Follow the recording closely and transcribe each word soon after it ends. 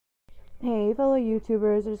Hey, fellow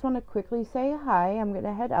YouTubers, I just want to quickly say hi. I'm going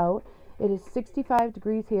to head out. It is 65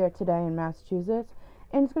 degrees here today in Massachusetts,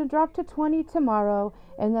 and it's going to drop to 20 tomorrow,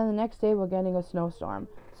 and then the next day we're getting a snowstorm.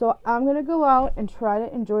 So I'm going to go out and try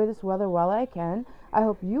to enjoy this weather while I can. I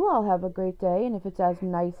hope you all have a great day, and if it's as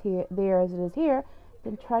nice here there as it is here,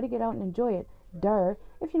 then try to get out and enjoy it. Duh.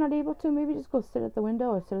 If you're not able to, maybe just go sit at the window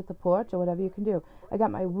or sit at the porch or whatever you can do. I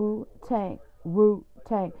got my Wu-Tang.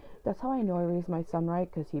 Wu-Tang. That's how I know I raised my son right,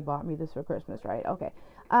 because he bought me this for Christmas, right? Okay.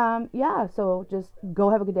 Yeah, so just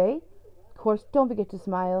go have a good day. Of course, don't forget to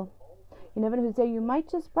smile. You never know whose day you might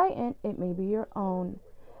just brighten. It may be your own.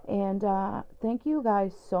 And thank you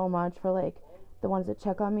guys so much for, like, the ones that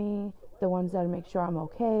check on me, the ones that make sure I'm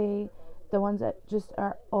okay, the ones that just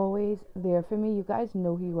are always there for me. You guys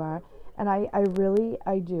know who you are. And I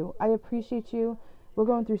do. I appreciate you. We're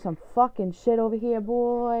going through some fucking shit over here,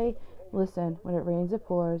 boy. Listen, when it rains, it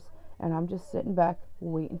pours. And I'm just sitting back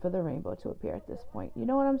waiting for the rainbow to appear at this point. You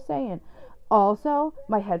know what I'm saying? Also,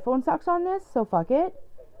 my headphone sucks on this, so fuck it.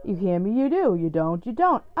 You hear me, you do. You don't, you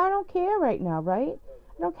don't. I don't care right now, right?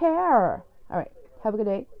 I don't care. All right. Have a good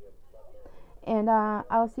day. And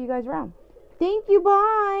I'll see you guys around. Thank you.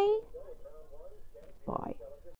 Bye. Bye.